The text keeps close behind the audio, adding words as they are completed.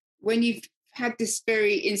when you've had this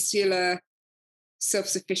very insular,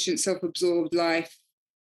 self-sufficient, self-absorbed life,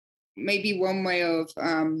 maybe one way of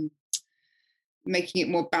making it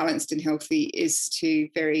more balanced and healthy is to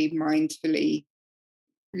very mindfully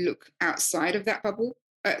look outside of that bubble.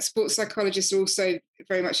 Sports psychologists are also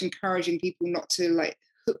very much encouraging people not to like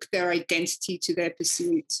hook their identity to their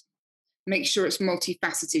pursuit. Make sure it's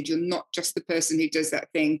multifaceted. You're not just the person who does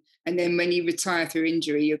that thing. And then when you retire through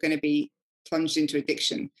injury, you're going to be plunged into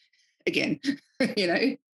addiction again, you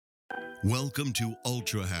know? Welcome to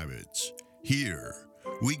Ultra Habits. Here,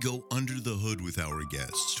 we go under the hood with our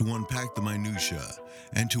guests to unpack the minutiae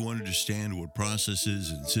and to understand what processes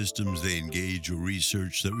and systems they engage or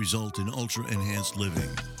research that result in ultra-enhanced living.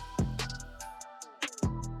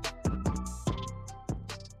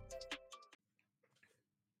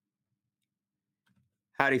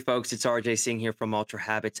 Howdy, folks. It's RJ Singh here from Ultra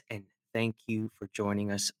Habits, and thank you for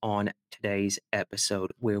joining us on today's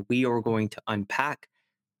episode where we are going to unpack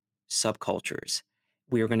subcultures.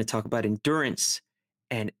 We are going to talk about endurance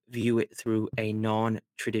and view it through a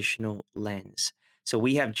non-traditional lens. So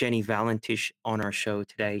we have Jenny Valentish on our show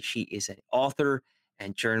today. She is an author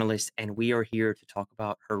and journalist, and we are here to talk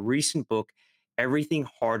about her recent book, Everything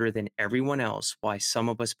Harder Than Everyone Else: Why Some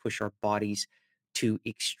of Us Push Our Bodies to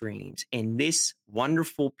Extremes. In this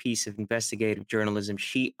wonderful piece of investigative journalism,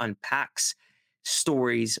 she unpacks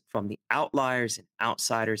stories from the outliers and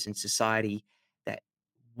outsiders in society that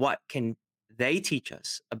what can they teach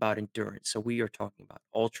us about endurance. So we are talking about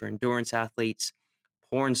ultra endurance athletes,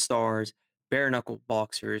 porn stars, bare knuckle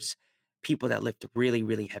boxers, people that lift really,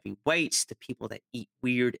 really heavy weights, to people that eat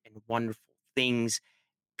weird and wonderful things,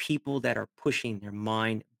 people that are pushing their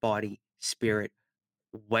mind, body, spirit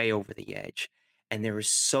way over the edge. And there is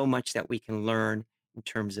so much that we can learn in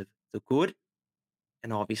terms of the good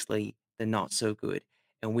and obviously the not so good.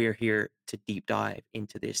 And we're here to deep dive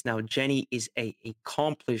into this. Now, Jenny is a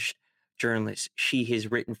accomplished journalist. She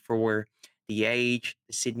has written for The Age,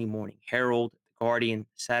 the Sydney Morning Herald, The Guardian,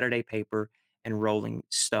 Saturday Paper, and Rolling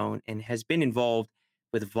Stone, and has been involved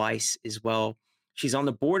with Vice as well. She's on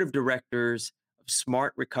the board of directors of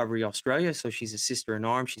Smart Recovery Australia. So she's a sister in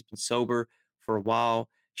arms. She's been sober for a while.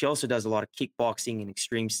 She also does a lot of kickboxing and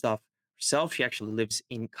extreme stuff herself. She actually lives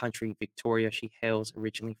in country Victoria. She hails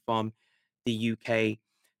originally from the UK.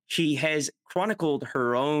 She has chronicled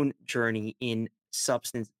her own journey in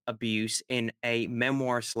substance abuse in a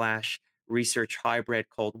memoir slash research hybrid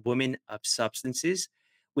called Women of Substances,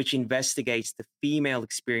 which investigates the female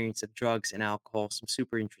experience of drugs and alcohol. Some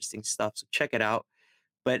super interesting stuff. So check it out.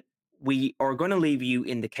 But we are going to leave you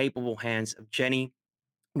in the capable hands of Jenny.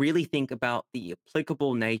 Really think about the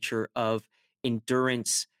applicable nature of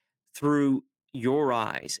endurance through your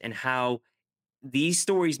eyes and how these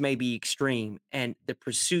stories may be extreme and the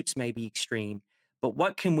pursuits may be extreme, but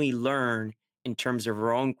what can we learn in terms of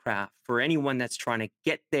our own craft for anyone that's trying to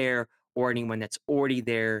get there or anyone that's already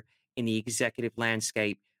there in the executive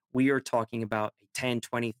landscape? We are talking about a 10,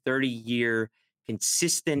 20, 30-year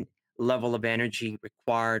consistent level of energy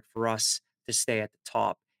required for us to stay at the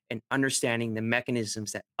top, and understanding the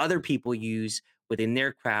mechanisms that other people use within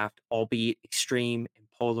their craft, albeit extreme and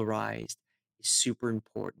polarized, is super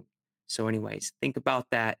important. So anyways, think about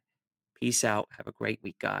that. Peace out. Have a great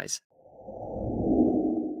week, guys.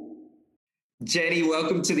 Jenny,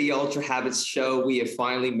 welcome to the Ultra Habits Show. We have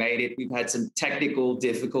finally made it. We've had some technical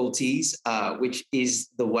difficulties, which is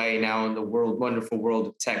the way now in the wonderful world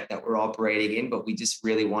of tech that we're operating in. But we just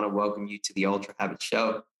really want to welcome you to the Ultra Habits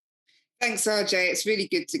Show. Thanks, RJ. It's really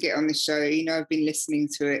good to get on the show. You know, I've been listening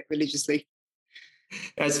to it religiously.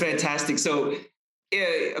 That's fantastic. So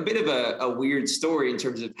a bit of a weird story in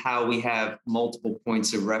terms of how we have multiple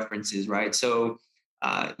points of references, right? So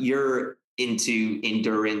you're into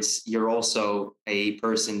endurance. You're also a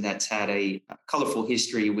person that's had a colorful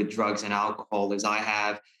history with drugs and alcohol, as I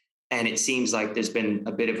have. And it seems like there's been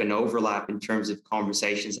a bit of an overlap in terms of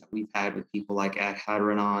conversations that we've had with people like Ad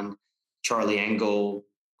Hadaranon, Charlie Engel,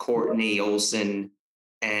 Courtney Olson.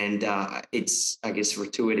 And it's, I guess,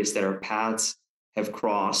 fortuitous that our paths have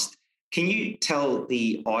crossed. Can you tell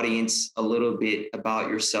the audience a little bit about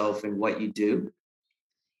yourself and what you do?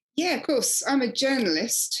 Yeah, of course. I'm a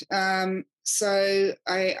journalist. So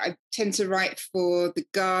I tend to write for The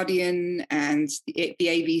Guardian and the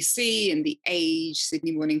ABC and The Age,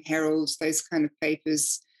 Sydney Morning Herald, those kind of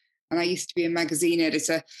papers. And I used to be a magazine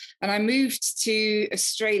editor. And I moved to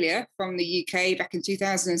Australia from the UK back in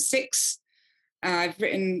 2006. I've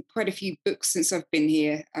written quite a few books since I've been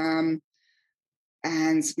here.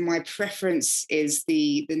 And my preference is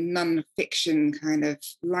the non-fiction kind of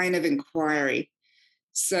line of inquiry.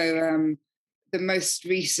 So the most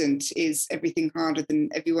recent is Everything Harder Than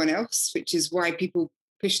Everyone Else, which is why people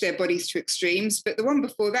push their bodies to extremes. But the one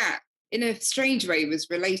before that, in a strange way, was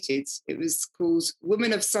related. It was called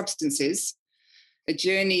Woman of Substances, A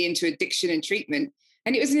Journey into Addiction and Treatment.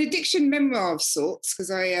 And it was an addiction memoir of sorts,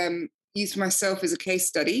 because I used myself as a case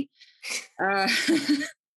study. Uh,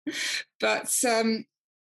 but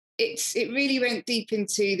it really went deep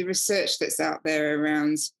into the research that's out there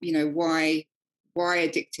around, why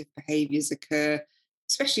addictive behaviors occur,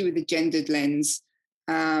 especially with a gendered lens.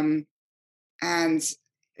 Um, and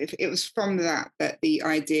it was from that the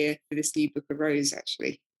idea for this new book arose,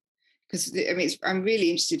 actually. Because I'm really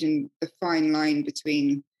interested in the fine line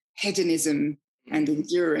between hedonism and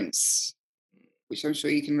endurance, which I'm sure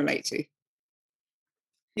you can relate to.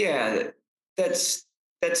 Yeah, that's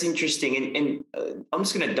that's interesting. And I'm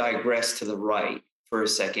just going to digress to the right for a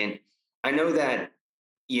second. I know that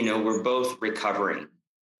we're both recovering,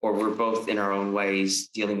 or we're both in our own ways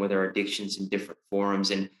dealing with our addictions in different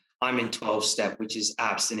forms. And I'm in 12 step, which is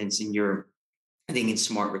abstinence, and you're, I think, in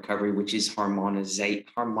smart recovery, which is harmonization.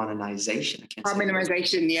 I can't say the word.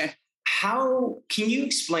 Harmonization, yeah. How can you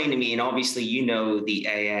explain to me? And obviously,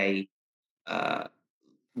 the AA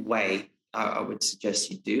way. I would suggest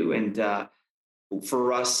you do. And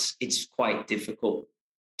for us, it's quite difficult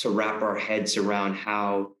to wrap our heads around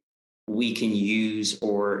how we can use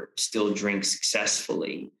or still drink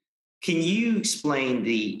successfully. Can you explain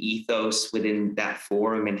the ethos within that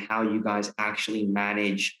forum and how you guys actually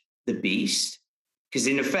manage the beast? Because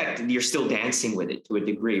in effect, you're still dancing with it to a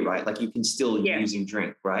degree, right? Like, you can still Yeah. use and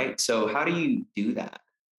drink, right? So how do you do that?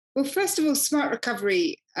 Well, first of all, smart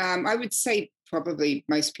recovery, I would say probably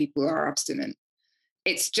most people are abstinent.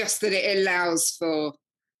 It's just that it allows for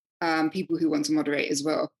people who want to moderate as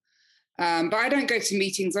well. But I don't go to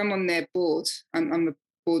meetings. I'm on their board. I'm a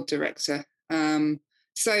board director.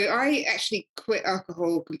 So I actually quit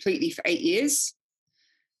alcohol completely for 8 years.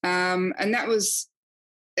 And that was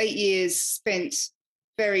 8 years spent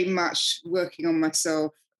very much working on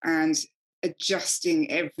myself and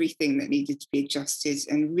adjusting everything that needed to be adjusted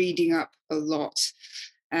and reading up a lot.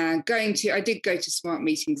 And I did go to smart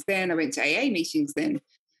meetings then. I went to AA meetings then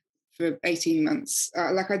for 18 months.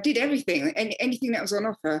 Like, I did everything, and anything that was on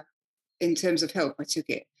offer in terms of help, I took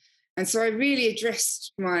it. And so I really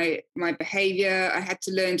addressed my behavior. I had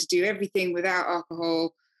to learn to do everything without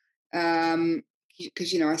alcohol.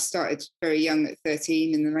 Because I started very young at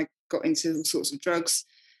 13, and then I got into all sorts of drugs.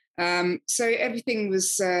 So everything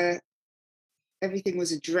was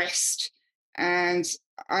addressed, and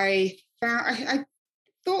I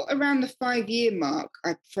thought around the 5 year mark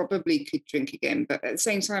I probably could drink again, but at the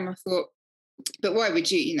same time I thought, but why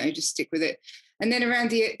would you just stick with it? And then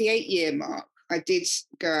around the 8 year mark, I did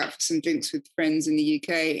go out for some drinks with friends in the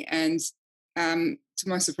UK, and to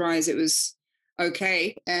my surprise, it was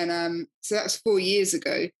okay. And so that was 4 years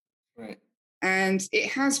ago. Right. And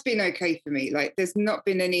it has been okay for me. Like, there's not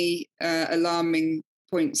been any alarming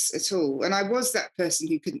points at all. And I was that person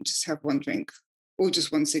who couldn't just have one drink or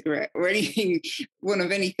just one cigarette or anything, one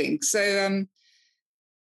of anything. So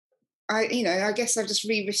I guess I've just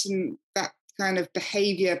rewritten that kind of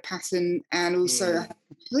behavior pattern, and also I have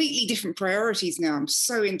completely different priorities now. I'm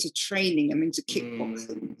so into training. I'm into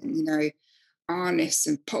kickboxing and, harness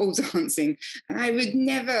and pole dancing. And I would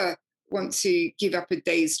never want to give up a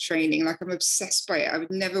day's training. Like, I'm obsessed by it. I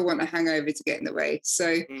would never want a hangover to get in the way. So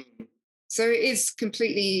it is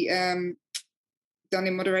completely done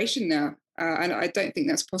in moderation now. And I don't think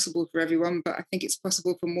that's possible for everyone, but I think it's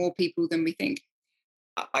possible for more people than we think.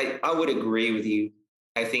 I would agree with you.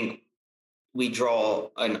 I think we draw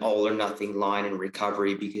an all or nothing line in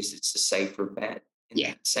recovery because it's a safer bet in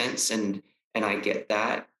that sense. And I get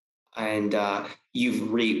that. And you've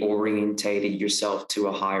reorientated yourself to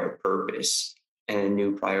a higher purpose and a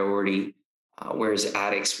new priority. Whereas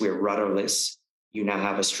addicts, we're rudderless. You now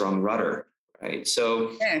have a strong rudder, right?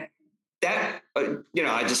 So that,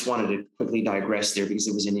 I just wanted to quickly digress there because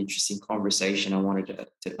it was an interesting conversation. I wanted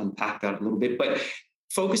to unpack that a little bit. But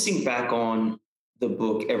focusing back on the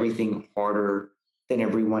book, Everything Harder Than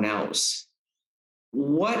Everyone Else,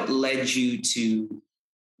 what led you to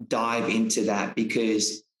dive into that?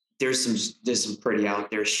 Because there's some pretty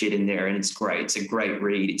out there shit in there, and it's great. It's a great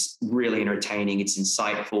read. It's really entertaining. It's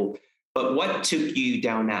insightful. But what took you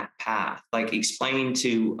down that path? Like, explain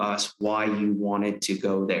to us why you wanted to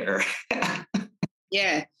go there.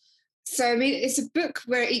 Yeah. So, it's a book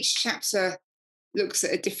where each chapter looks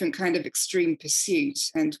at a different kind of extreme pursuit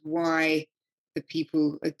and why the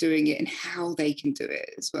people are doing it and how they can do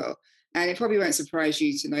it as well. And it probably won't surprise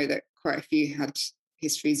you to know that quite a few had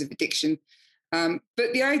histories of addiction.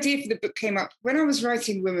 But the idea for the book came up when I was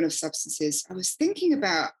writing Women of Substances. I was thinking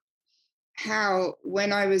about how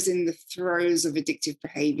when I was in the throes of addictive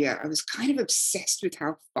behavior, I was kind of obsessed with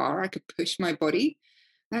how far I could push my body.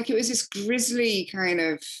 Like it was this grisly kind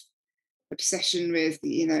of obsession with,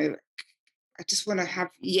 I just want to have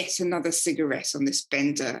yet another cigarette on this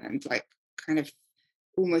bender and like kind of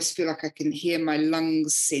almost feel like I can hear my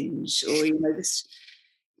lungs singe or, this,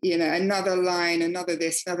 another line, another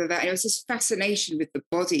this, another that. And it was this fascination with the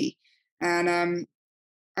body. And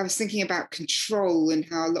I was thinking about control and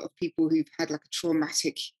how a lot of people who've had like a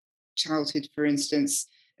traumatic childhood, for instance,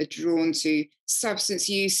 are drawn to substance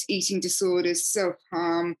use, eating disorders, self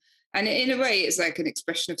harm. And in a way, it's like an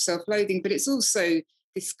expression of self loathing, but it's also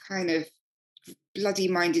this kind of bloody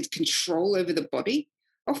minded control over the body,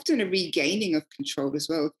 often a regaining of control as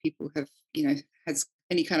well if people have, has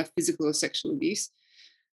any kind of physical or sexual abuse.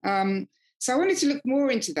 So I wanted to look more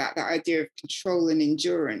into that idea of control and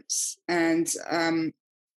endurance. And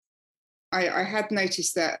I had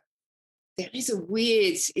noticed that there is a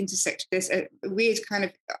weird intersection, there's a weird kind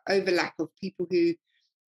of overlap of people who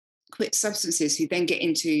quit substances who then get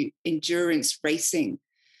into endurance racing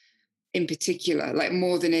in particular, like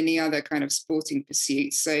more than any other kind of sporting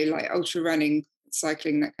pursuit. So like ultra running,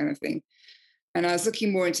 cycling, that kind of thing. And I was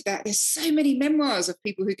looking more into that. There's so many memoirs of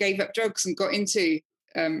people who gave up drugs and got into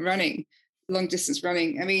running, long distance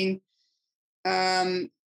running. I mean,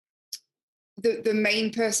 the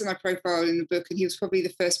main person I profiled in the book, and he was probably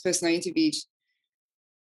the first person I interviewed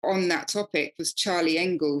on that topic, was Charlie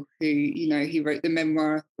Engle, who, he wrote the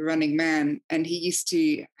memoir The Running Man, and he used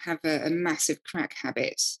to have a massive crack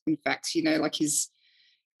habit. In fact, like his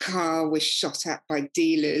car was shot at by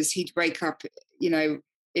dealers. He'd wake up,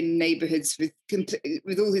 in neighborhoods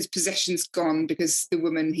with all his possessions gone because the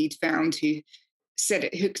woman he'd found who said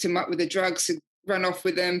it hooked him up with the drugs had run off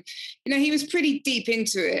with them. He was pretty deep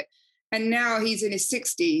into it. And now he's in his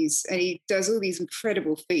 60s and he does all these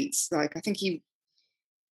incredible feats. Like, I think he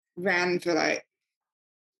ran for like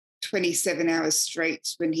 27 hours straight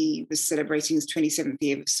when he was celebrating his 27th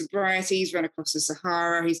year of sobriety. He's run across the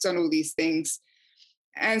Sahara. He's done all these things.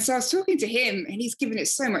 And so I was talking to him and he's given it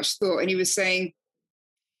so much thought. And he was saying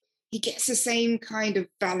he gets the same kind of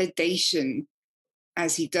validation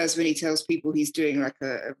as he does when he tells people he's doing like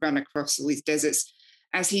a run across all these deserts,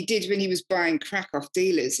 as he did when he was buying crack off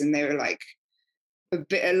dealers. And they were like a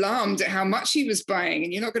bit alarmed at how much he was buying.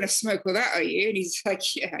 And you're not going to smoke all that, are you? And he's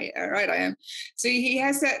like, yeah, right, I am. So he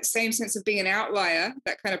has that same sense of being an outlier,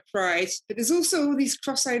 that kind of pride. But there's also all these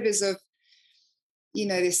crossovers of,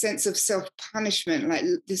 this sense of self-punishment, like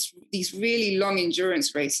these really long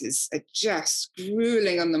endurance races are just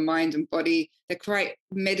grueling on the mind and body. They're quite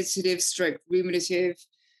meditative, stroke ruminative.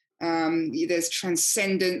 There's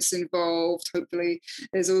transcendence involved, hopefully.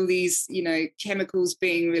 There's all these, chemicals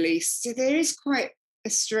being released. So there is quite a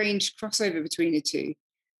strange crossover between the two.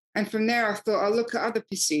 And from there, I thought I'll look at other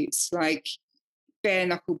pursuits like bare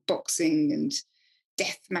knuckle boxing and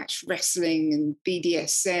deathmatch wrestling and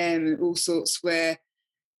BDSM and all sorts, where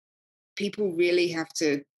people really have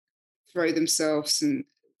to throw themselves and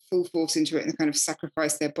full force into it and kind of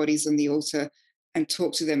sacrifice their bodies on the altar and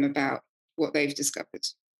talk to them about what they've discovered.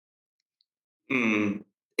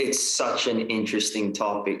 It's such an interesting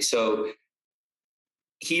topic. So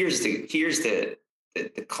here's the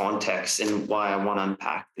context and why I want to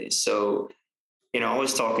unpack this. So, I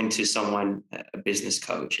was talking to someone, a business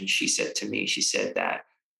coach, and she said that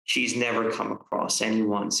she's never come across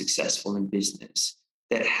anyone successful in business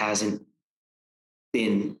that hasn't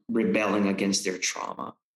been rebelling against their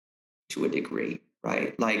trauma to a degree,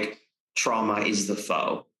 right? Like trauma is the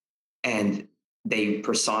foe, and they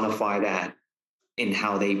personify that in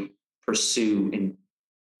how they pursue and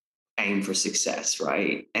aim for success,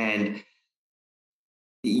 right? And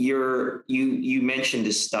you mentioned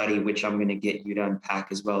a study, which I'm going to get you to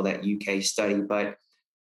unpack as well, that UK study. But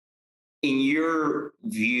in your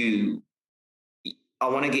view, I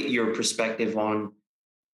want to get your perspective on,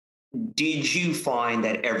 did you find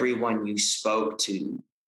that everyone you spoke to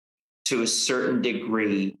a certain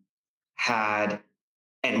degree, had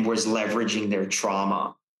and was leveraging their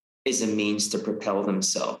trauma as a means to propel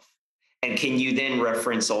themselves? And can you then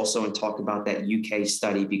reference also and talk about that UK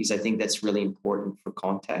study? Because I think that's really important for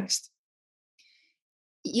context.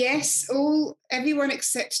 Yes, everyone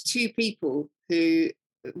except two people who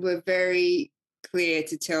were very clear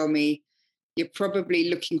to tell me, you're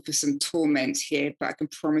probably looking for some torment here, but I can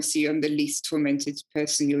promise you I'm the least tormented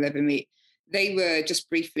person you'll ever meet. They were,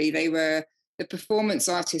 just briefly, they were the performance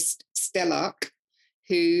artist Stellark,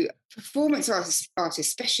 who, performance artist,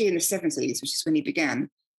 especially in the 70s, which is when he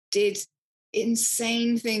began, did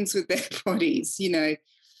insane things with their bodies.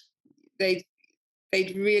 They'd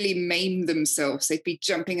they'd really maim themselves. They'd be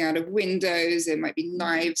jumping out of windows. There might be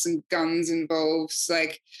knives and guns involved.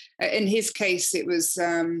 Like in his case, it was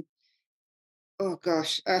oh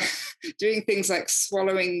gosh, doing things like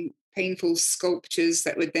swallowing painful sculptures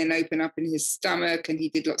that would then open up in his stomach, and he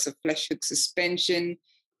did lots of flesh hook suspension.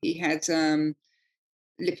 He had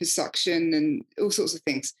liposuction and all sorts of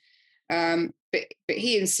things. But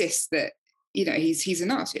he insists that he's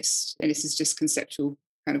an artist, and this is just conceptual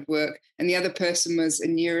kind of work. And the other person was a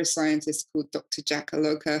neuroscientist called Dr. Jack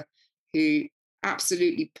Aloka, who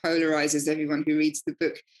absolutely polarizes everyone who reads the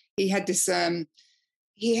book. He had this.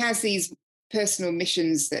 He has these personal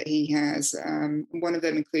missions that he has. One of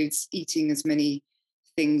them includes eating as many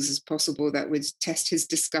things as possible that would test his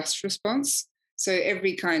disgust response. So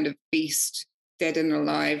every kind of beast, dead and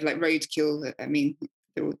alive, like roadkill. I mean,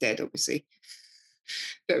 they're all dead, obviously,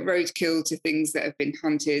 but roadkill to things that have been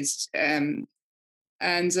hunted.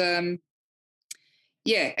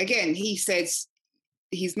 Yeah, again, he says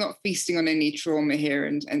he's not feasting on any trauma here,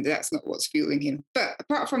 and that's not what's fueling him. But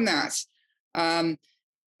apart from that,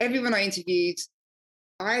 everyone I interviewed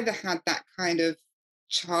either had that kind of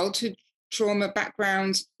childhood trauma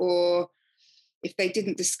background, or if they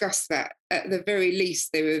didn't discuss that, at the very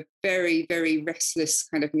least, they were very, very restless,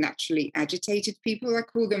 kind of naturally agitated people. I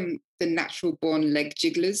call them the natural born leg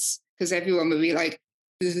jigglers, because everyone would be like,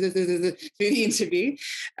 through the interview.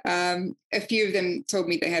 A few of them told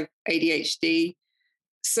me they have ADHD.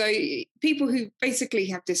 So people who basically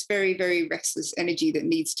have this very, very restless energy that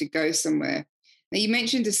needs to go somewhere. Now, you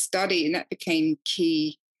mentioned a study, and that became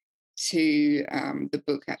key to the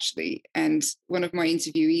book, actually. And one of my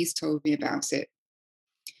interviewees told me about it.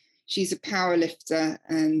 She's a power lifter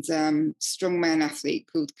and strongman athlete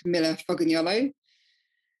called Camilla Fogagnolo.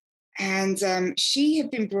 And she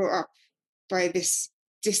had been brought up by this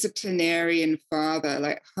disciplinarian father,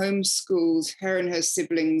 like homeschooled. Her and her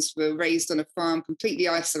siblings were raised on a farm, completely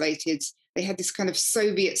isolated. They had this kind of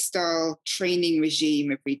Soviet-style training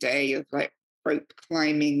regime every day of like rope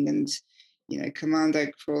climbing and commando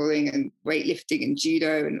crawling and weightlifting and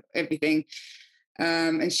judo and everything.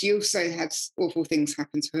 And she also had awful things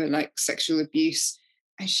happen to her, like sexual abuse.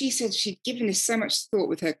 And she said she'd given this so much thought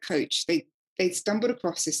with her coach. They'd stumbled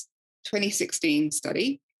across this 2016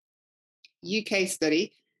 study, UK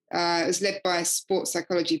study. It was led by sports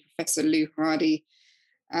psychology professor Lou Hardy.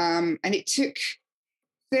 And it took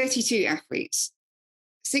 32 athletes.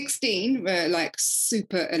 16 were like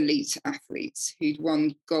super elite athletes who'd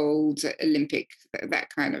won gold at Olympic,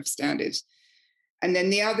 that kind of standard. And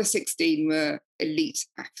then the other 16 were elite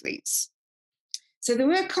athletes. So there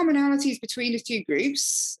were commonalities between the two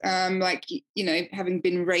groups, like, having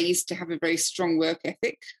been raised to have a very strong work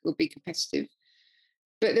ethic or be competitive.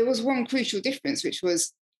 But there was one crucial difference, which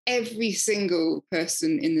was every single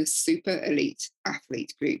person in the super elite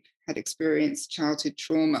athlete group had experienced childhood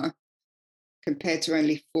trauma, compared to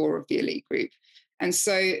only 4 of the elite group. And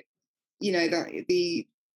so, that the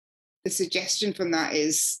suggestion from that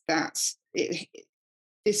is that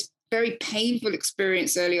this very painful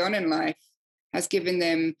experience early on in life has given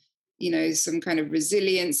them, some kind of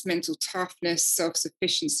resilience, mental toughness,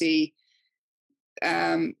 self-sufficiency,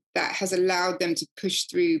 that has allowed them to push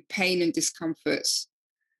through pain and discomfort.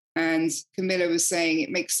 And Camilla was saying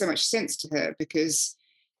it makes so much sense to her because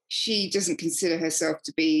she doesn't consider herself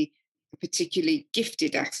to be a particularly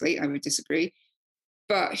gifted athlete. I would disagree.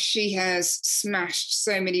 But she has smashed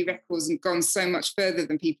so many records and gone so much further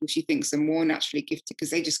than people she thinks are more naturally gifted, because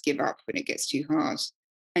they just give up when it gets too hard.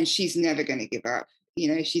 And she's never going to give up.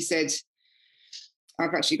 She said,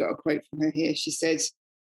 I've actually got a quote from her here. She said,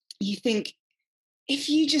 you think if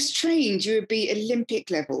you just trained, you would be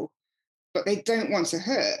Olympic level, but they don't want to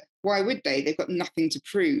hurt. Why would they? They've got nothing to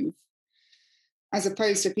prove. As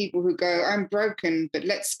opposed to people who go, I'm broken, but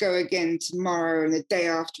let's go again tomorrow and the day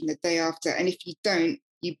after and the day after. And if you don't,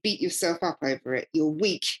 you beat yourself up over it. You're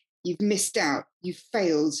weak. You've missed out. You've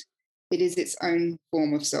failed. It is its own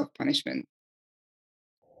form of self-punishment.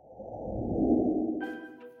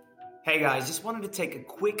 Hey guys, just wanted to take a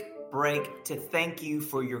quick break to thank you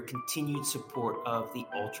for your continued support of the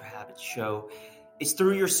Ultra Habits Show. It's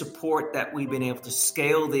through your support that we've been able to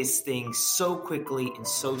scale this thing so quickly and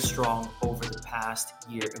so strong over the past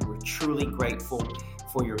year, and we're truly grateful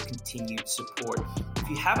for your continued support. If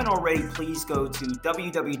you haven't already, please go to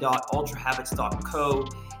www.ultrahabits.co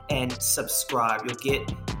and subscribe. You'll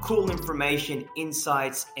get cool information,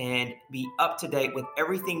 insights, and be up to date with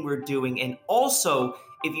everything we're doing. And also,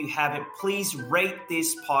 if you haven't, please rate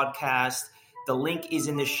this podcast The link is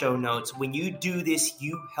in the show notes. When you do this,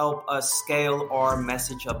 you help us scale our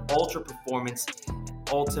message of ultra performance,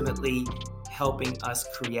 ultimately helping us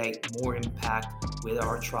create more impact with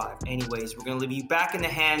our tribe. Anyways, we're going to leave you back in the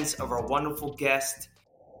hands of our wonderful guest.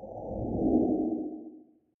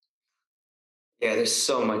 Yeah, there's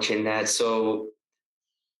so much in that. So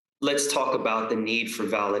let's talk about the need for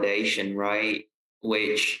validation, right?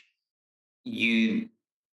 Which you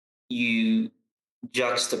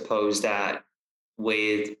juxtapose that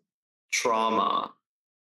with trauma.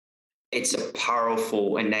 It's a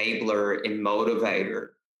powerful enabler and motivator.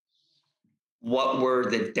 What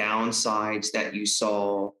were the downsides that you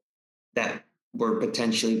saw that were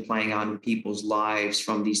potentially playing out in people's lives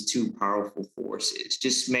from these two powerful forces?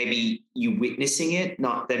 Just maybe you witnessing it,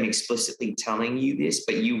 not them explicitly telling you this,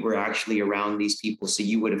 but you were actually around these people, so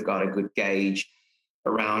you would have got a good gauge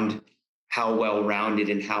around how well-rounded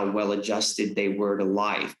and how well-adjusted they were to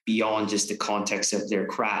life beyond just the context of their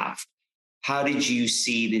craft. How did you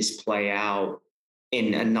see this play out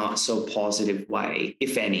in a not so positive way,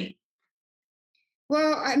 if any?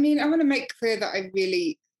 Well, I mean, I want to make clear that I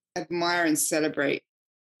really admire and celebrate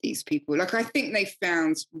these people. Like, I think they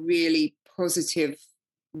found really positive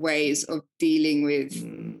ways of dealing with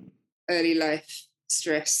early life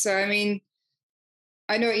stress. So, I mean,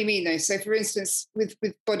 I know what you mean, though. So, for instance, with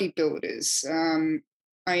bodybuilders,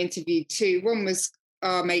 I interviewed two. One was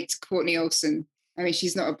our mate Courtney Olson. I mean,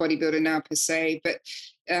 she's not a bodybuilder now per se, but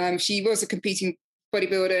she was a competing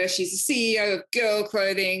bodybuilder. She's the CEO of Girl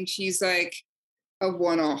Clothing. She's like a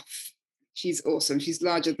one-off. She's awesome. She's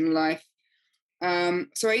larger than life.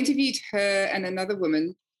 So I interviewed her and another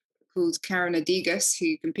woman called Karen Adigas,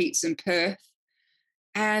 who competes in Perth.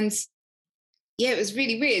 And yeah, it was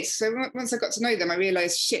really weird. So once I got to know them, I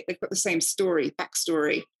realized, shit, they've got the same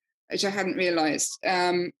backstory, which I hadn't realized,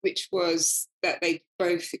 which was that they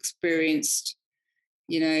both experienced,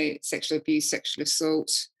 sexual abuse, sexual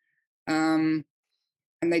assault. And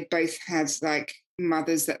they both had like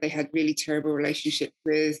mothers that they had really terrible relationship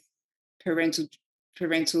with, parental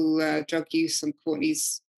drug use on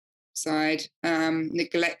Courtney's side,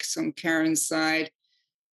 neglect on Karen's side.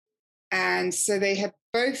 And so they have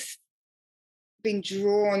both been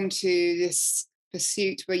drawn to this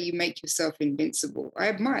pursuit where you make yourself invincible. I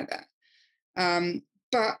admire that.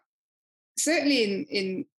 But certainly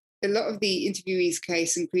in a lot of the interviewees'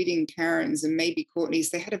 case, including Karen's and maybe Courtney's,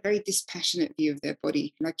 they had a very dispassionate view of their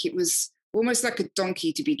body. Like it was almost like a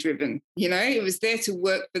donkey to be driven, it was there to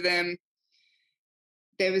work for them.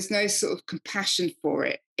 There was no sort of compassion for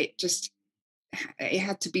it. It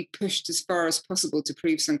had to be pushed as far as possible to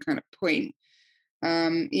prove some kind of point. I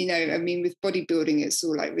mean, with bodybuilding, it's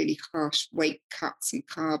all like really harsh weight cuts and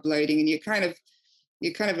carb loading, and you're kind of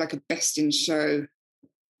like a best in show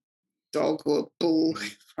dog or bull,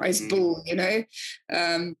 prize bull,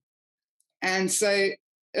 and so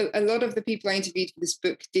a lot of the people I interviewed for this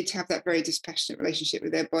book did have that very dispassionate relationship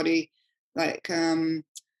with their body, like the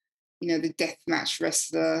deathmatch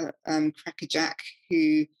wrestler Crackerjack,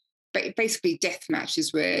 who basically deathmatch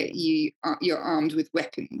is where you're armed with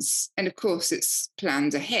weapons, and of course it's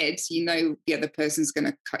planned ahead. The other person's going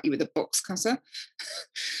to cut you with a box cutter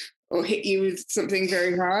or hit you with something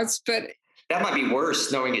very hard, but that might be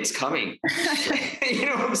worse knowing it's coming. You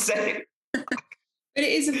know what I'm saying? But it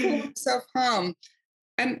is a form of self-harm.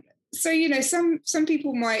 And so, some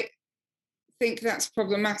people might think that's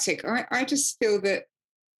problematic. I just feel that,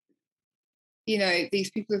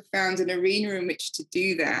 these people have found an arena in which to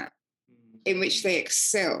do that, in which they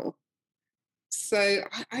excel. So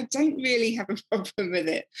I don't really have a problem with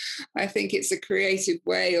it. I think it's a creative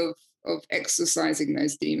way of exorcising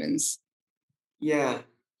those demons. Yeah.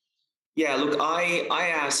 Yeah, look, I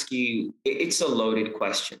ask you, it's a loaded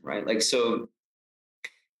question, right? Like, so,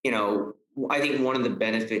 I think one of the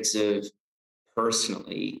benefits of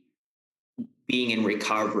personally being in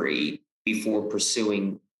recovery before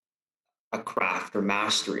pursuing a craft or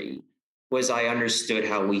mastery was I understood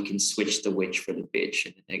how we can switch the witch for the bitch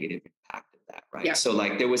and the negative impact of that, right? Yeah. So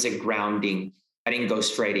like there was a grounding. I didn't go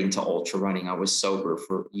straight into ultra running. I was sober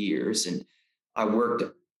for years and I worked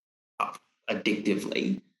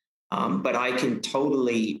addictively. But I can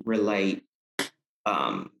totally relate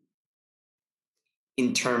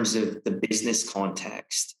in terms of the business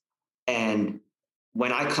context. And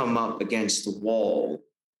when I come up against the wall,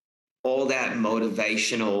 all that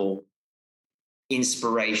motivational,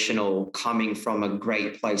 inspirational, coming from a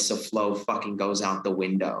great place of flow fucking goes out the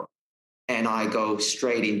window. And I go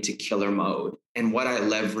straight into killer mode. And what I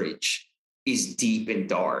leverage is deep and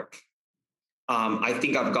dark. I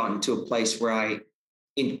think I've gotten to a place where I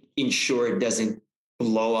ensure it doesn't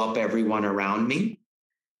blow up everyone around me.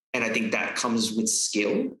 And I think that comes with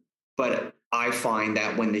skill. But I find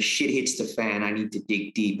that when the shit hits the fan, I need to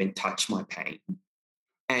dig deep and touch my pain.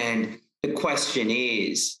 And the question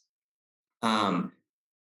um,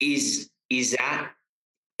 is that,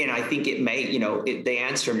 and I think it may, the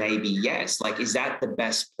answer may be yes. Like, is that the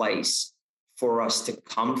best place for us to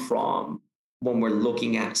come from when we're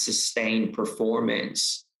looking at sustained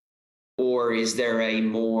performance? Or is there a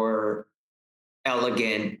more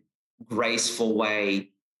elegant, graceful way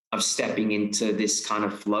of stepping into this kind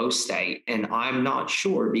of flow state? And I'm not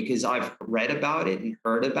sure, because I've read about it and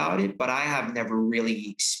heard about it, but I have never really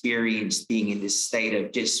experienced being in this state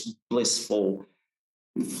of just blissful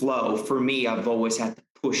flow. For me, I've always had to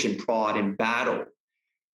push and prod and battle.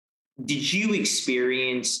 Did you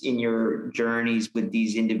experience in your journeys with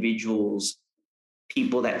these individuals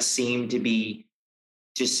people that seem to be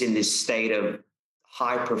just in this state of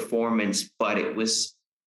high performance, but it was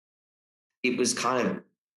kind of,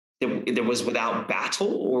 there was without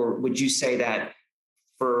battle? Or would you say that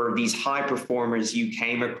for these high performers you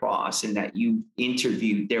came across and that you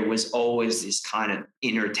interviewed, there was always this kind of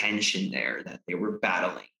inner tension there that they were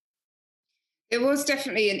battling? There was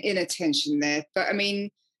definitely an inner tension there. But I mean,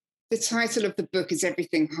 the title of the book is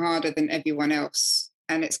Everything Harder Than Everyone Else.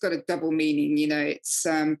 And it's got a double meaning, it's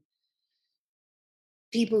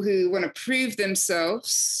people who want to prove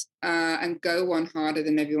themselves and go one harder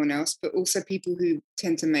than everyone else, but also people who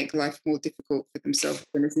tend to make life more difficult for themselves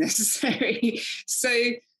than is necessary. So,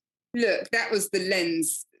 look, that was the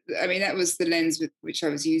lens. I mean, that was the lens with which I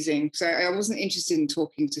was using. So I wasn't interested in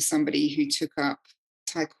talking to somebody who took up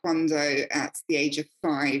taekwondo at the age of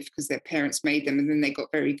 5 because their parents made them and then they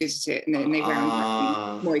got very good at it and then they wound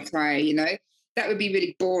up in Muay Thai. That would be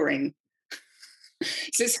really boring.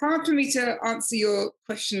 So it's hard for me to answer your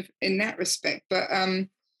question in that respect, but I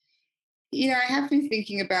have been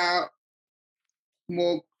thinking about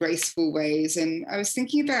more graceful ways, and I was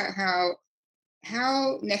thinking about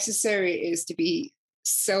how necessary it is to be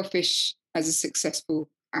selfish as a successful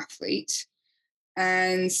athlete,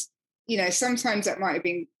 and sometimes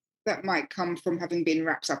that might come from having been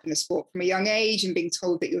wrapped up in a sport from a young age and being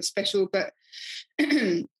told that you're special, but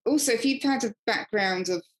also if you've had a background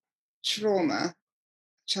of trauma,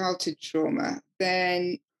 childhood trauma,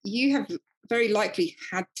 then you have very likely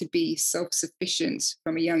had to be self-sufficient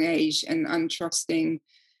from a young age and untrusting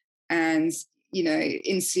and,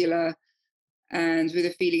 insular and with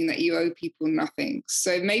a feeling that you owe people nothing.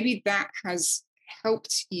 So maybe that has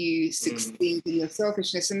helped you succeed in your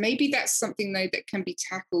selfishness. And maybe that's something, though, that can be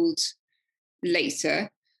tackled later.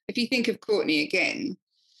 If you think of Courtney again,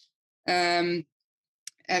 I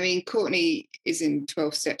mean, Courtney is in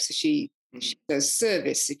 12 steps, so she does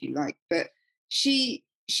service, if you like, but she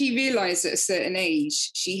realized at a certain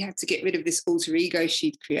age she had to get rid of this alter ego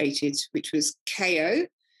she'd created, which was KO.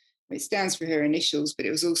 It stands for her initials, but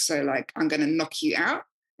it was also like, I'm going to knock you out.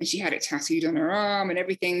 And she had it tattooed on her arm and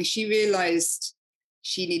everything. She realized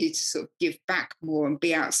she needed to sort of give back more and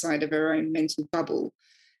be outside of her own mental bubble.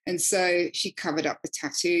 And so she covered up the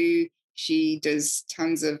tattoo. She does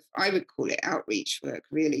tons of, I would call it outreach work,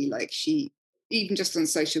 really. Like she, even just on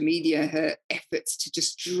social media, her efforts to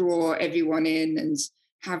just draw everyone in and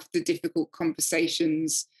have the difficult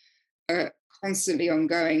conversations are constantly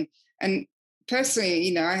ongoing. And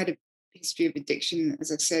personally, I had a history of addiction,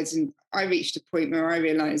 as I've said, and I reached a point where I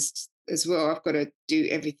realized as well, I've got to do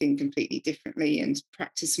everything completely differently and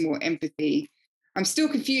practice more empathy. I'm still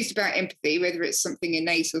confused about empathy, whether it's something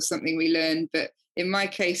innate or something we learn, but in my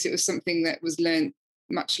case, it was something that was learned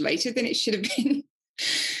much later than it should have been.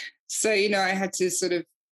 So, I had to sort of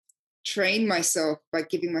train myself by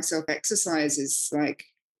giving myself exercises, like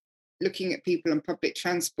looking at people on public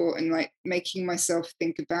transport and like making myself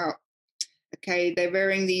think about, okay, they're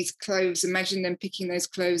wearing these clothes. Imagine them picking those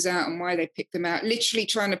clothes out and why they picked them out, literally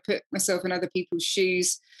trying to put myself in other people's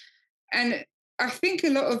shoes. And I think a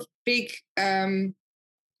lot of big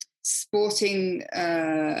sporting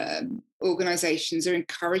organizations are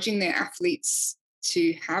encouraging their athletes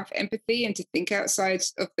to have empathy and to think outside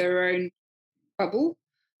of their own bubble.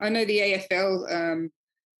 I know the AFL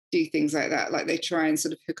do things like that, like they try and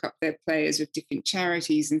sort of hook up their players with different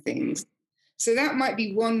charities and things. So that might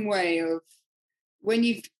be one way of, when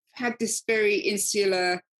you've had this very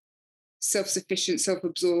insular, self-sufficient,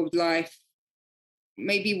 self-absorbed life,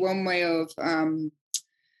 maybe one way of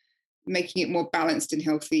making it more balanced and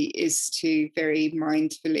healthy is to very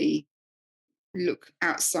mindfully look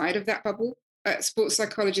outside of that bubble. Sports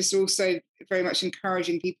psychologists are also very much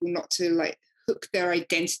encouraging people not to like hook their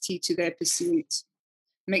identity to their pursuit.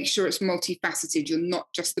 Make sure it's multifaceted. You're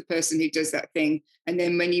not just the person who does that thing. And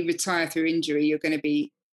then when you retire through injury, you're going to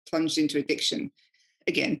be plunged into addiction.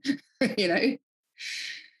 again, you know?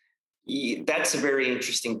 That's a very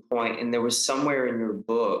interesting point. And there was somewhere in your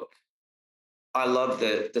book, I love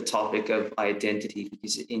the topic of identity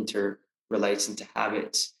because it interrelates into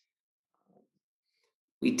habits.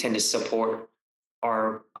 We tend to support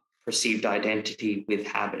our perceived identity with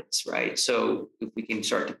habits, right? So if we can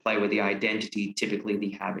start to play with the identity, typically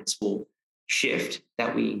the habits will shift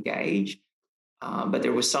that we engage. But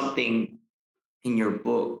there was something in your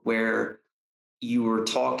book where you were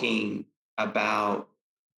talking about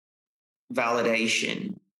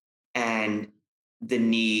validation and the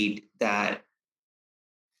need that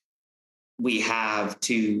we have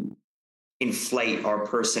to inflate our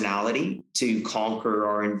personality to conquer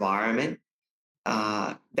our environment.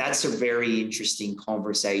 That's a very interesting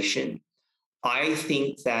conversation. I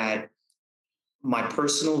think that my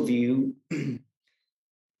personal view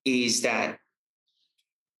is that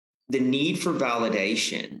the need for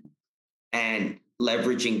validation and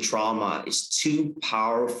leveraging trauma is too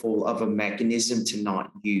powerful of a mechanism to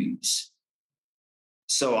not use.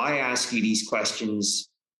 So I ask you these questions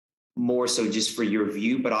more so just for your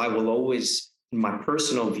view, but I will always, in my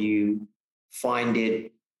personal view, find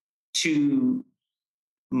it too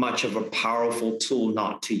much of a powerful tool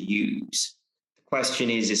not to use. The question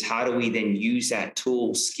is how do we then use that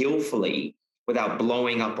tool skillfully without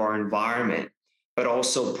blowing up our environment, but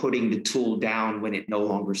also putting the tool down when it no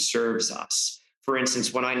longer serves us? For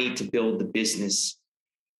instance, when I need to build the business,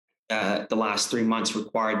 the last 3 months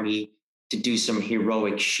required me to do some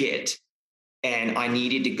heroic shit. And I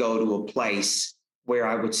needed to go to a place where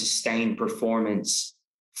I would sustain performance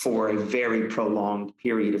for a very prolonged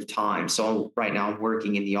period of time. So right now I'm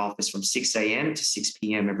working in the office from 6 a.m. to 6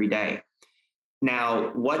 p.m. every day.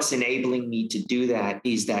 Now, what's enabling me to do that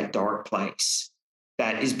is that dark place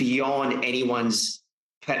that is beyond anyone's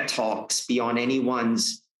pet talks, beyond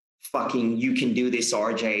anyone's fucking, you can do this,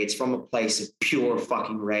 RJ. It's from a place of pure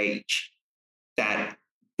fucking rage that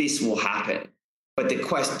this will happen. But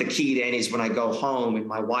the key then is when I go home and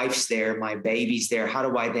my wife's there, my baby's there, how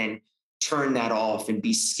do I then turn that off and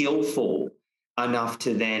be skillful enough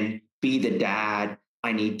to then be the dad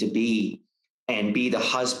I need to be and be the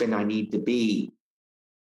husband I need to be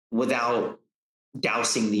without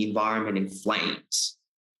dousing the environment in flames?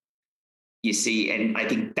 You see, and I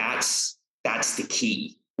think that's the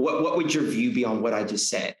key. What would your view be on what I just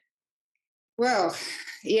said? Well,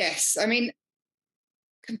 yes. I mean,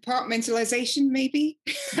 compartmentalization, maybe.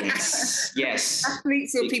 Yes, yes.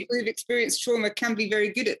 Athletes or people who've experienced trauma can be very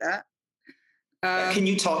good at that. Can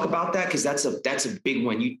you talk about that? Because that's a big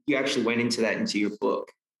one. You actually went into that into your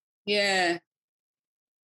book. Yeah.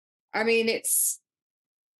 I mean,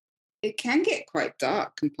 it can get quite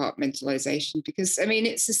dark, compartmentalization, because I mean,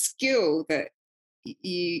 it's a skill that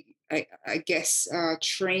I guess, are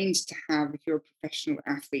trained to have if you're a professional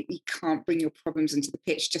athlete. You can't bring your problems into the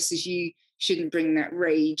pitch, just as you shouldn't bring that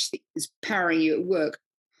rage that is powering you at work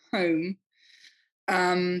home.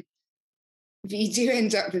 But you do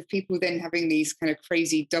end up with people then having these kind of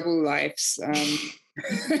crazy double lives,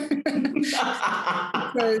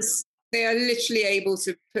 because they are literally able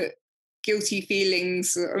to put guilty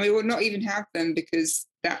feelings, I mean, or not even have them, because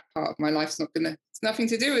that part of my life's it's nothing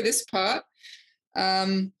to do with this part.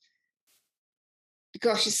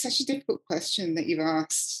 Gosh, it's such a difficult question that you've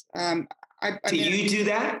asked. Do you do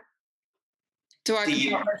that? Do I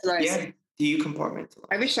compartmentalize? Yeah. Do you compartmentalize?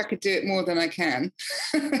 I wish I could do it more than I can.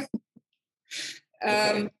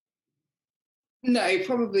 Okay. No,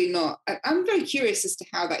 probably not. I'm very curious as to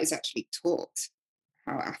how that is actually taught,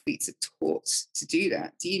 how athletes are taught to do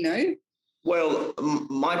that. Do you know? Well,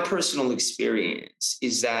 my personal experience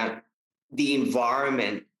is that the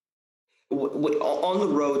environment on the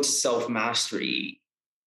road to self-mastery,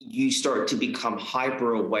 you start to become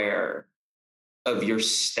hyper aware of your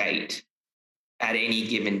state at any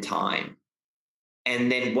given time.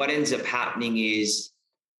 And then what ends up happening is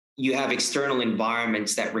you have external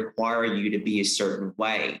environments that require you to be a certain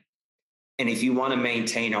way. And if you want to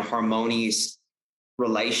maintain a harmonious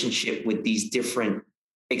relationship with these different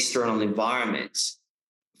external environments,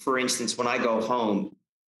 for instance, when I go home,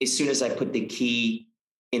 as soon as I put the key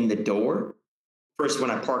in the door, first, when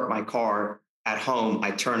I park my car at home,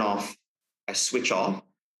 I switch off.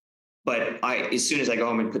 But as soon as I go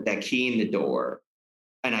home and put that key in the door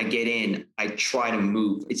and I get in, I try to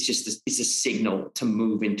move. It's a signal to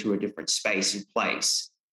move into a different space and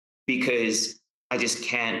place, because I just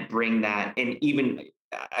can't bring that. And even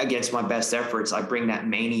against my best efforts, I bring that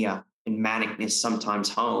mania and manicness sometimes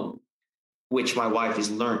home, which my wife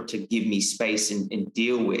has learned to give me space and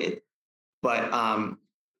deal with. But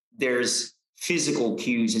there's physical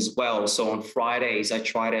cues as well. So on Fridays, I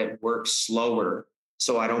try to work slower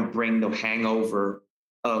so I don't bring the hangover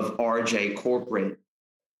of RJ corporate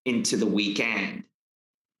into the weekend.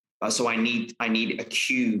 So I need a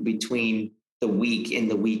cue between the week and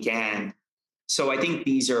the weekend. So I think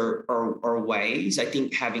these are ways. I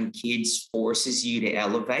think having kids forces you to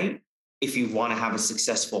elevate if you want to have a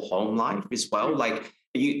successful home life as well. Like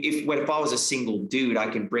if I was a single dude, I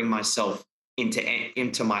can bring myself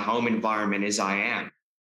into my home environment as I am,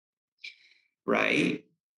 right?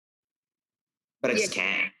 But I Yeah. just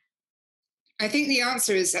can't. I think the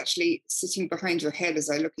answer is actually sitting behind your head as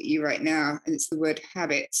I look at you right now, and it's the word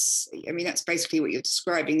habits. I mean, that's basically what you're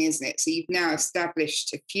describing, isn't it? So you've now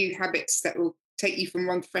established a few habits that will take you from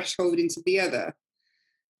one threshold into the other.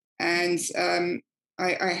 And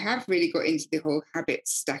I have really got into the whole habit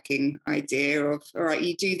stacking idea of, all right,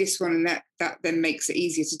 you do this one and that then makes it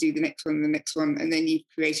easier to do the next one and the next one. And then you've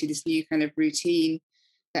created this new kind of routine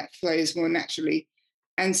that flows more naturally.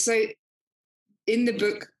 And so in the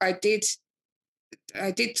book, I did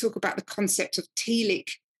talk about the concept of telic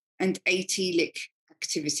and atelic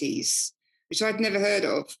activities, which I'd never heard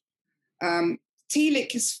of.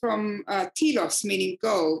 Telic is from telos, meaning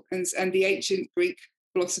goal, and the ancient Greek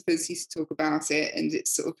philosophers used to talk about it, and it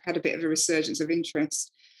sort of had a bit of a resurgence of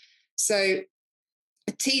interest. So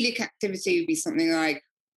a telic activity would be something like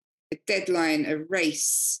a deadline, a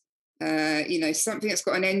race, something that's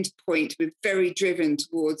got an end point, we're very driven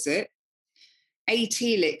towards it.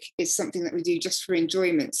 Atelic is something that we do just for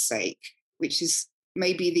enjoyment's sake, which is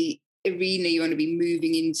maybe the arena you want to be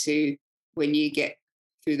moving into when you get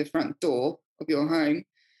through the front door of your home.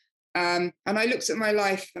 And I looked at my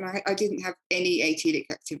life and I didn't have any atelic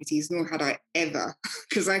activities, nor had I ever,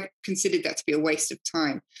 because I considered that to be a waste of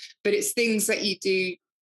time. But it's things that you do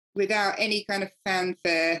without any kind of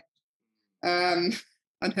fanfare. Unheard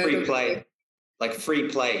Free of. play, like free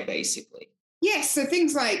play, basically. Yes, so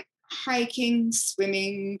things like hiking,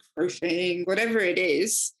 swimming, crocheting, whatever it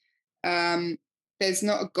is, there's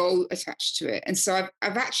not a goal attached to it. And so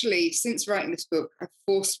I've actually, since writing this book, I've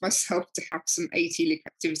forced myself to have some atelic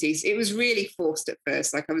activities. It was really forced at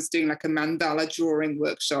first, like I was doing like a mandala drawing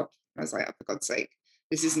workshop. I was like, oh, for God's sake,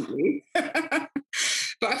 this isn't me. But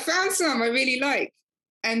I found some I really like.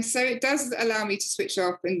 And so it does allow me to switch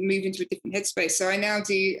off and move into a different headspace. So I now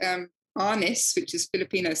do arnis, which is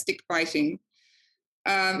Filipino stick fighting.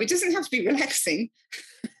 It doesn't have to be relaxing,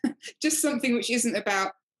 just something which isn't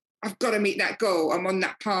about, I've got to meet that goal. I'm on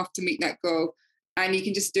that path to meet that goal. And you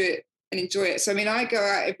can just do it and enjoy it. So, I mean, I go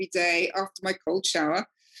out every day after my cold shower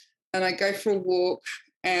and I go for a walk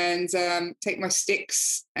and take my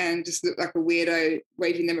sticks and just look like a weirdo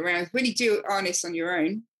waving them around. When you do arnis on your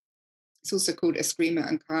own, it's also called eskrima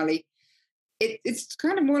and kali. It's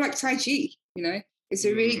kind of more like Tai Chi, It's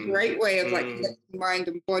a really great way of like connecting mind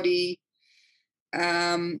and body.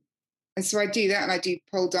 And so I do that, and I do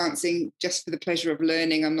pole dancing just for the pleasure of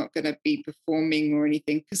learning. I'm not going to be performing or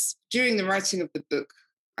anything, because during the writing of the book,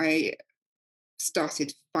 I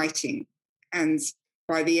started fighting. And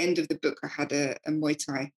by the end of the book, I had a Muay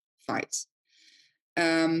Thai fight.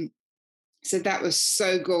 So that was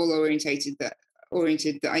so goal oriented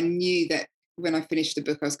that I knew that when I finished the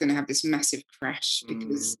book, I was going to have this massive crash,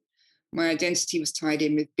 because my identity was tied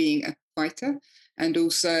in with being a fighter and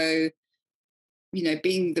also,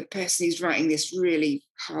 being the person who's writing this really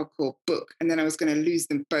hardcore book. And then I was going to lose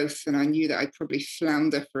them both. And I knew that I'd probably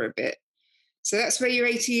flounder for a bit. So that's where your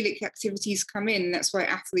atelic activities come in. That's why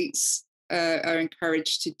athletes are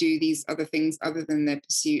encouraged to do these other things other than their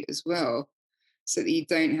pursuit as well, so that you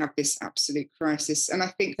don't have this absolute crisis. And I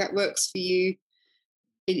think that works for you,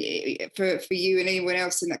 for you and anyone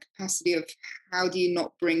else in that capacity of, how do you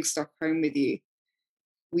not bring stuff home with you?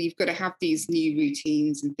 We've got to have these new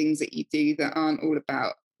routines and things that you do that aren't all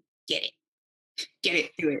about get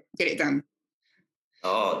it, do it, get it done.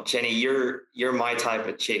 Oh, Jenny, you're my type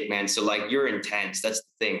of chick, man. So like, you're intense. That's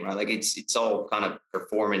the thing, right? Like it's all kind of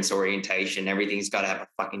performance orientation. Everything's got to have a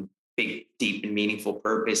fucking big, deep and meaningful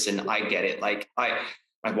purpose. And I get it. Like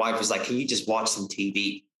my wife was like, can you just watch some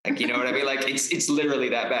TV? Like, you know what I mean? Like it's literally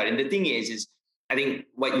that bad. And the thing is I think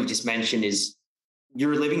what you just mentioned is,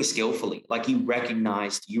 you're living skillfully. Like, you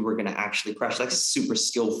recognized you were going to actually crash. Like, super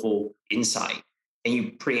skillful insight, and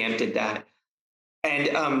you preempted that.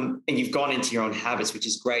 And you've gone into your own habits, which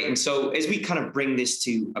is great. And so as we kind of bring this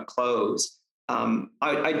to a close,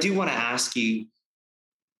 I do want to ask you,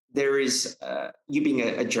 there is, you being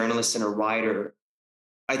a journalist and a writer,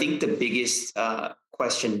 I think the biggest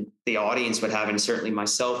question the audience would have, and certainly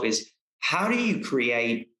myself, is how do you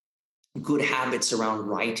create good habits around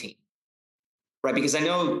writing? Right? Because I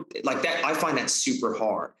know like that, I find that super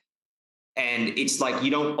hard. And it's like, you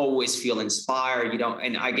don't always feel inspired. You don't,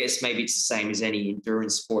 and I guess maybe it's the same as any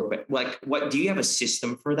endurance sport, but like, what do you have a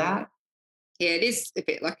system for that? Yeah, it is a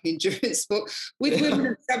bit like an endurance sport. With Women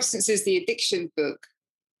and Substances, the addiction book,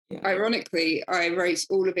 Yeah. ironically, I wrote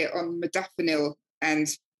all of it on modafinil and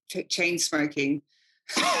chain smoking.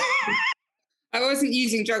 I wasn't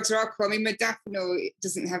using drugs or alcohol. I mean, modafinil, it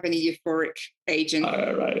doesn't have any euphoric agent.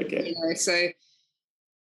 Right. Okay. You know, so,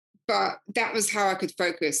 but that was how I could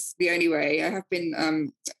focus. The only way. I have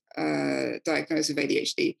been diagnosed with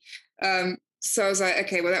ADHD. So I was like,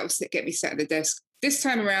 okay, well, that will get me sat at the desk. This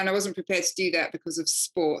time around, I wasn't prepared to do that because of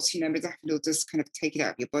sports. You know, modafinil does kind of take it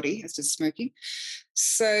out of your body, as does smoking.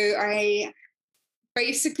 So I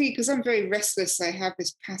basically, because I'm very restless, I have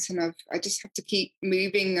this pattern of I just have to keep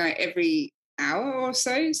moving like every hour or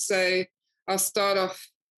so. So I'll start off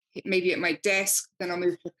maybe at my desk, then I'll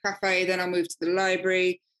move to a cafe, then I'll move to the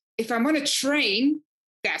library. If I'm on a train,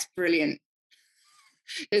 that's brilliant.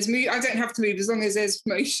 I don't have to move as long as there's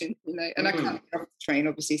motion, you know, and I can't get off the train,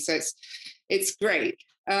 obviously. So it's great.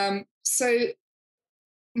 So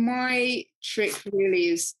my trick really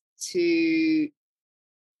is to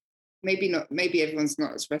maybe everyone's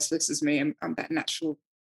not as restless as me. I'm that natural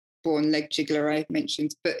born leg jiggler I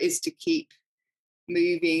mentioned, but is to keep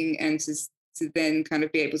moving and to then kind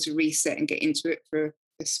of be able to reset and get into it for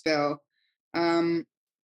a spell.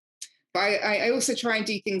 But I also try and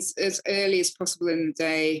do things as early as possible in the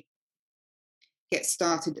day, get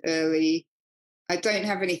started early. I don't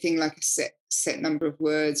have anything like a set number of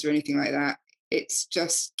words or anything like that. It's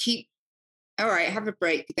just all right, have a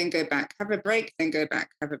break, then go back, have a break, then go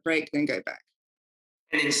back, have a break, then go back.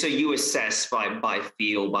 And then so you assess by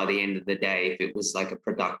feel by the end of the day if it was like a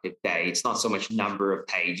productive day. It's not so much number of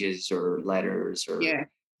pages or letters or Yeah.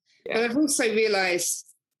 But I've also realized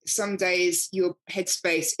some days your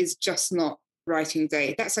headspace is just not writing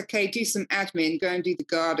day. That's okay. Do some admin, go and do the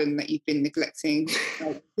garden that you've been neglecting.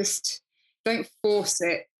 Like, just don't force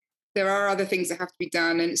it. There are other things that have to be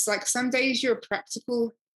done. And it's like some days you're in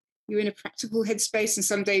a practical headspace, and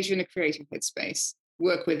some days you're in a creative headspace.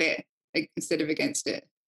 Work with it instead of against it.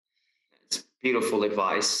 It's beautiful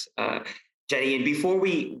advice. Jenny, and before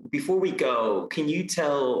we go, can you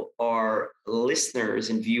tell our listeners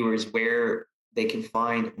and viewers where they can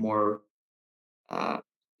find more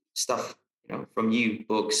stuff, from you,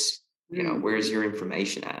 books, where's your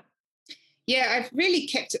information at? Yeah, I've really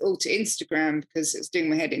kept it all to Instagram because it's doing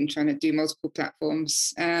my head in trying to do multiple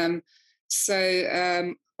platforms.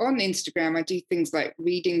 So on Instagram, I do things like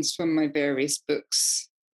readings from my various books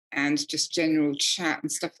and just general chat and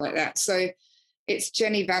stuff like that. So it's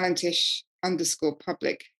Jenny Valentish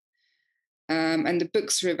 _public. And the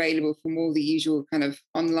books are available from all the usual kind of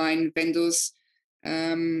online vendors.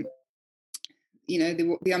 The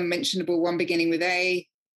Unmentionable One Beginning with A,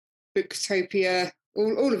 Booktopia,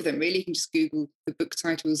 all of them really. You can just Google the book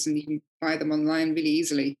titles and you can buy them online really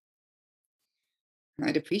easily. And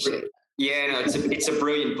I'd appreciate it. Yeah, no, it's a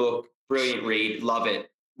brilliant book, brilliant read, love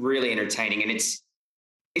it, really entertaining. And is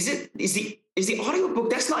the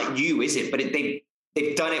audiobook, that's not you, is it? But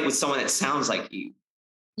they've done it with someone that sounds like you.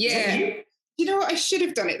 Yeah. You know what? I should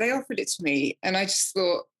have done it. They offered it to me, and I just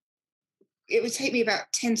thought it would take me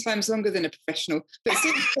about 10 times longer than a professional. But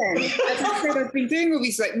since then, as I said, I've been doing all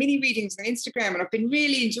these like mini readings on Instagram, and I've been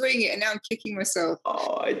really enjoying it. And now I'm kicking myself.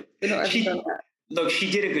 Look,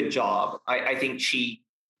 she did a good job. I think she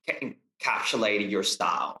encapsulated your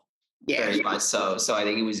style very much so. So I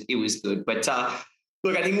think it was good. But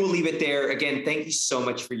look, I think we'll leave it there. Again, thank you so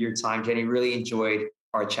much for your time, Jenny. Really enjoyed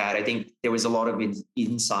our chat. I think there was a lot of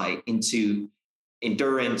insight into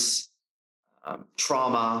endurance,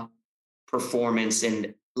 trauma, performance,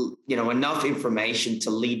 and enough information to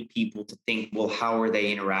lead people to think, well, how are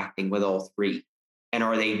they interacting with all three? And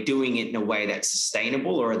are they doing it in a way that's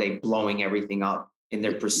sustainable, or are they blowing everything up in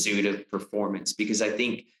their pursuit of performance? Because I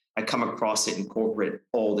think I come across it in corporate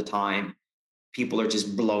all the time. People are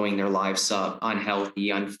just blowing their lives up,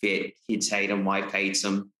 unhealthy, unfit, kids hate them, wife hates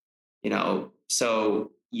them,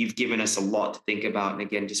 So you've given us a lot to think about. And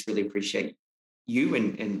again, just really appreciate you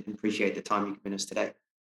and appreciate the time you've given us today.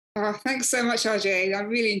 Oh, thanks so much, RJ. I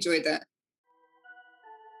really enjoyed that.